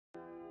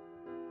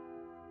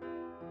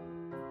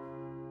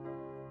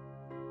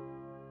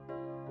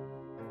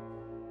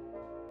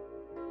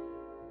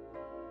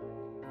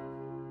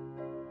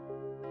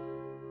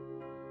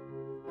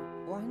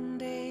One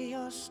day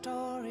your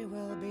story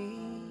will be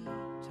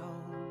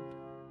told.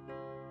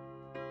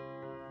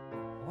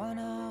 One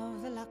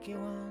of the lucky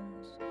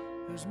ones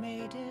who's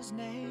made his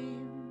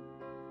name.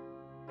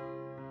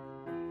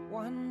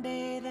 One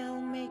day they'll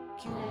make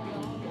you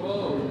belong.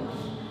 Whoa,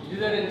 you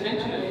did that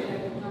intentionally.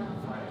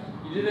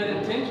 You did that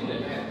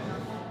intentionally.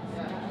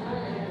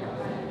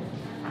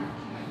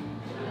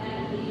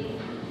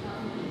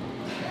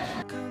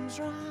 Comes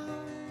round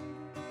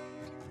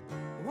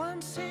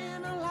once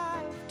in a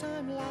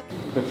lifetime like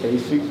the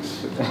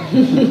basics. Like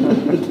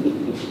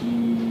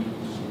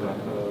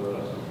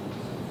a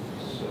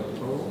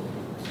circle,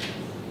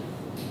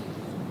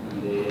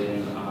 and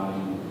then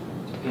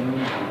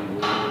depending on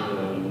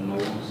where the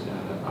nose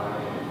and the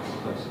eye is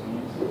pressing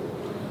it,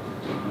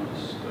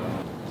 just so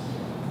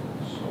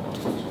on and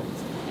so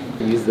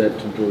forth. Use that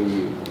to draw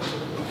you.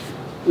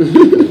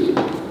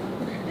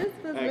 This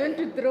was meant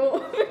to throw.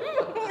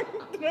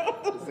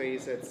 So you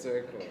said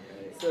circle. Okay.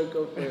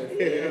 Circle first.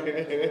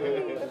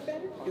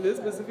 Yeah. In this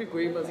specific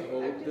way, you must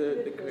hold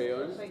the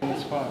crayon.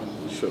 It's fine.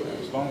 Sure.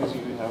 As long as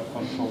you have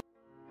control.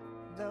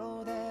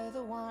 though they're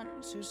the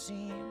ones who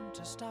seem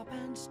to stop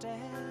and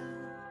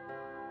stare.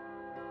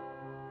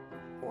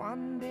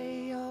 One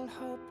day you'll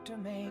hope to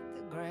make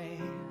the grave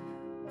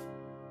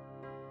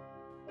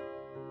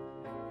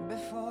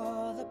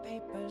before the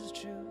papers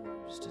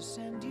choose to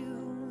send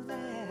you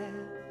there.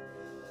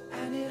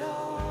 And it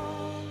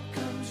all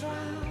comes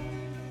round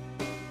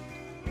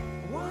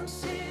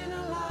once in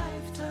a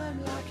lifetime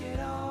like it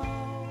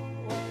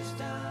always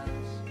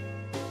does.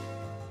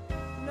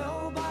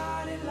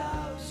 Nobody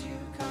loves you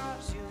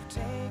 'cause you've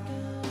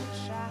taken a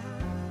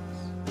chance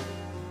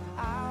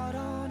out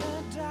on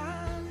a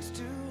dance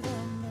to the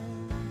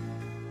moon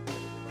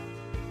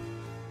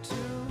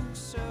too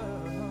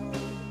soon.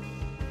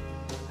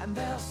 And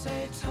they'll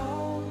say,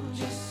 told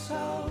you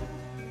so.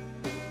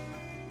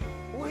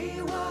 We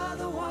were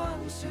the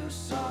ones who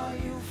saw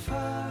you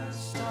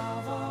first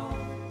of all.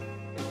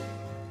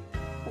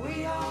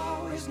 We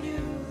always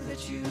knew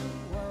that you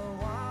were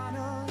one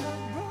of the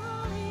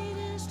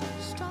brightest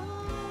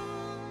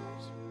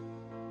stars.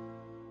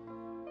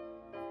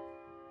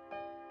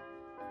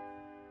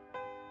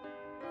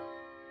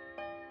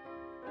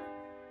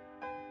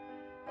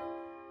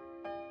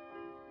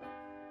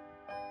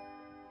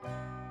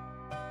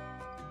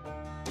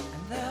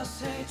 And they'll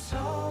say,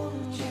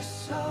 told you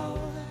so.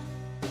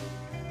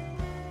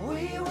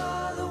 We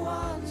were the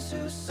ones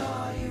who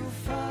saw you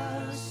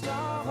first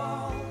of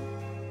all.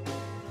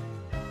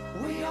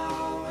 We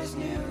always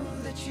knew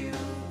that you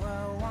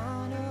were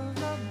one of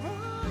the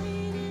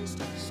brightest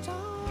stars.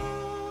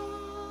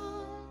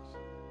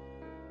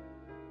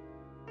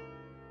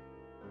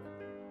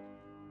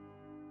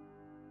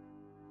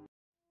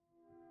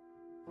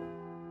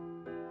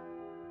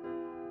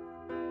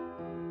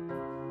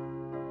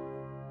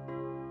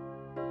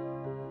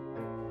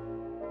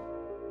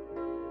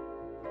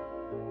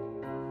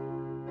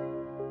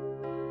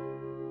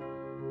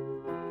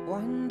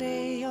 One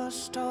day your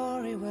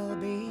story will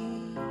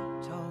be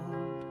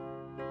told.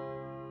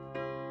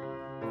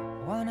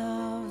 One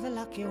of the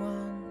lucky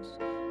ones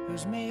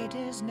who's made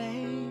his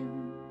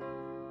name.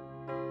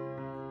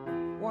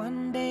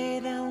 One day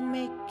they'll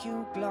make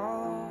you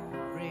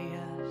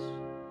glorious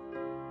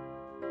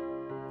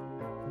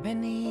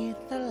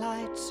beneath the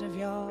lights of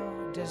your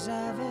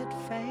deserved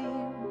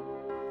fame.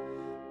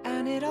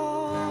 And it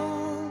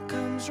all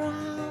comes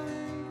round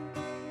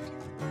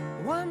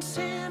once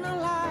in a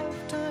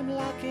lifetime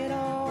like it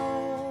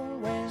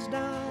always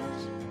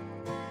does.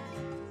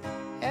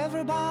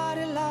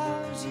 Everybody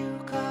loves you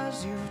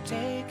 'cause you've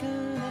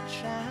taken a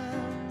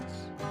chance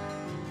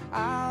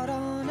out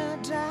on a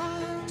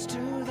dance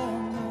to the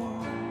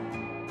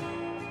moon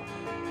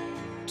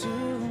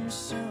too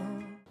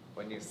soon.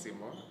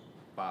 Buonissimo.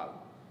 Bahle.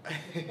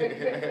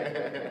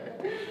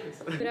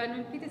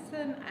 I'm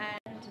Peterson,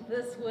 and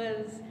this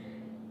was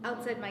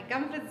outside my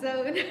comfort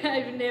zone.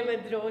 I've never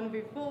drawn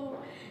before,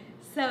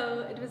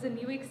 so it was a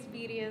new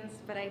experience,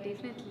 but I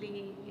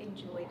definitely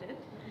enjoyed it,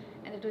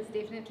 and it was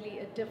definitely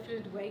a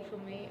different way for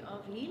me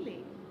of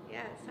healing.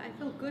 Yeah, so I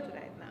feel good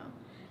right now.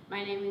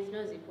 My name is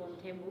Nozipho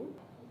Mthembu.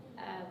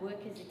 I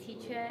work as a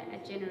teacher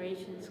at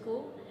Generation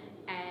School,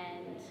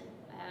 and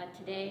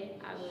today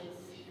I was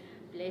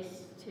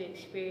blessed to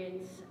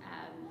experience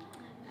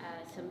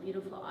some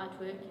beautiful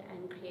artwork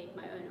and create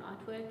my own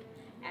artwork,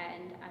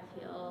 and I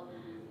feel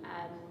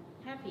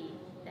happy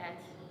that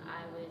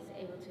I was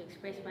able to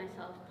express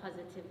myself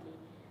positively,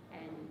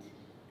 and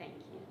thank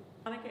you.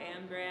 Monica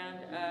Ambrand,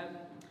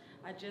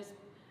 I just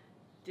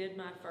did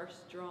my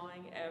first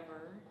drawing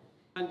ever.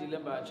 I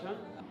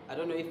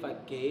don't know if I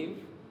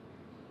gave.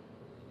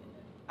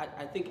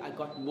 I think I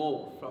got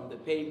more from the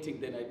painting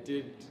than I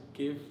did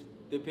give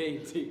the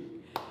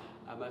painting.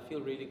 I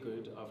feel really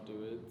good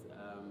afterwards.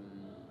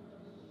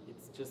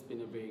 It's just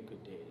been a very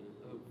good day.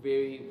 A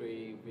very,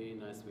 very, very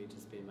nice way to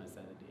spend my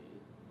Saturday,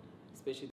 especially